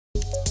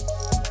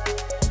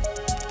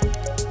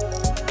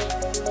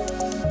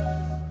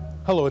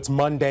Hello, it's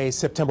Monday,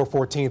 September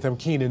 14th. I'm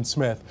Keenan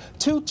Smith.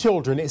 Two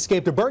children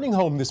escaped a burning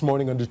home this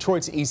morning on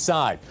Detroit's east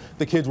side.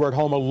 The kids were at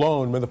home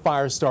alone when the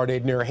fire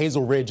started near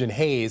Hazel Ridge and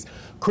Hayes.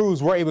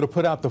 Crews were able to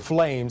put out the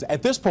flames.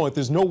 At this point,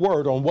 there's no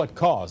word on what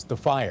caused the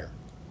fire.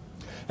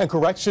 And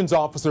corrections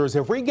officers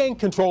have regained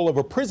control of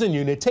a prison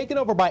unit taken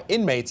over by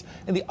inmates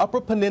in the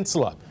Upper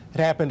Peninsula. It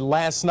happened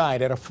last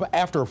night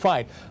after a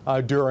fight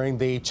during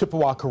the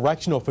Chippewa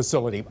Correctional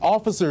Facility.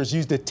 Officers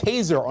used a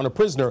taser on a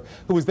prisoner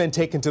who was then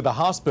taken to the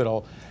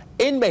hospital.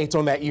 Inmates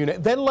on that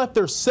unit then left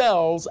their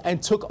cells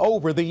and took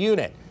over the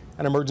unit.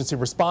 An emergency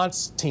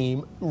response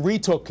team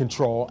retook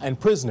control, and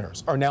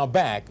prisoners are now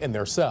back in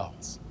their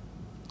cells.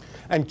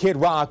 And Kid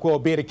Rock will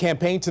be at a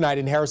campaign tonight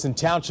in Harrison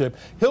Township.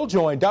 He'll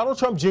join Donald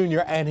Trump Jr.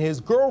 and his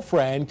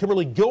girlfriend,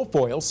 Kimberly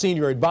Guilfoyle,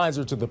 senior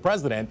advisor to the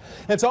president.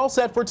 It's all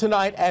set for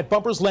tonight at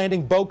Bumpers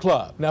Landing Boat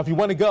Club. Now, if you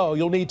want to go,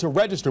 you'll need to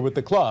register with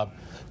the club.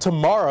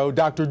 Tomorrow,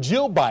 Dr.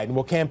 Jill Biden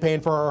will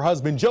campaign for her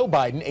husband, Joe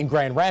Biden, in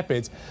Grand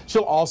Rapids.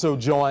 She'll also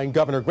join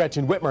Governor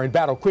Gretchen Whitmer in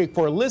Battle Creek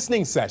for a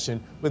listening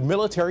session with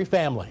military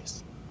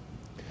families.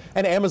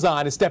 And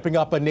Amazon is stepping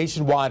up a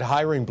nationwide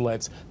hiring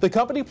blitz. The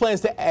company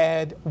plans to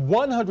add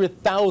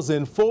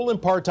 100,000 full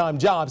and part-time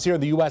jobs here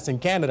in the U.S.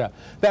 and Canada.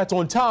 That's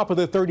on top of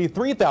the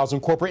 33,000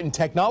 corporate and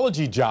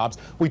technology jobs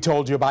we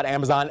told you about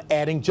Amazon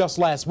adding just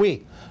last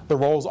week. The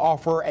roles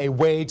offer a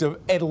wage of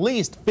at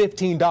least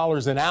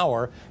 $15 an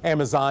hour.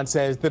 Amazon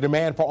says the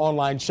demand for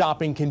online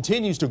shopping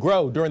continues to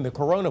grow during the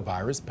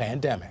coronavirus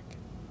pandemic.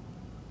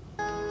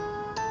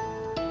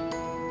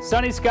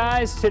 Sunny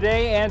skies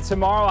today and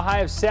tomorrow, a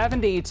high of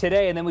 70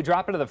 today, and then we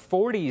drop into the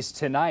 40s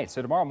tonight.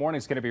 So tomorrow morning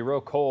is going to be real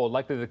cold,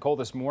 likely the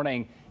coldest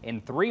morning in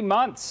 3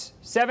 months.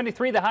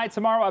 73 the high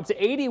tomorrow, up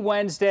to 80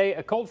 Wednesday.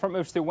 A cold front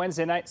moves through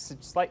Wednesday night,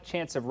 slight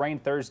chance of rain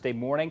Thursday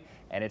morning,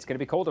 and it's going to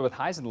be colder with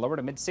highs in the lower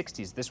to mid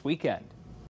 60s this weekend.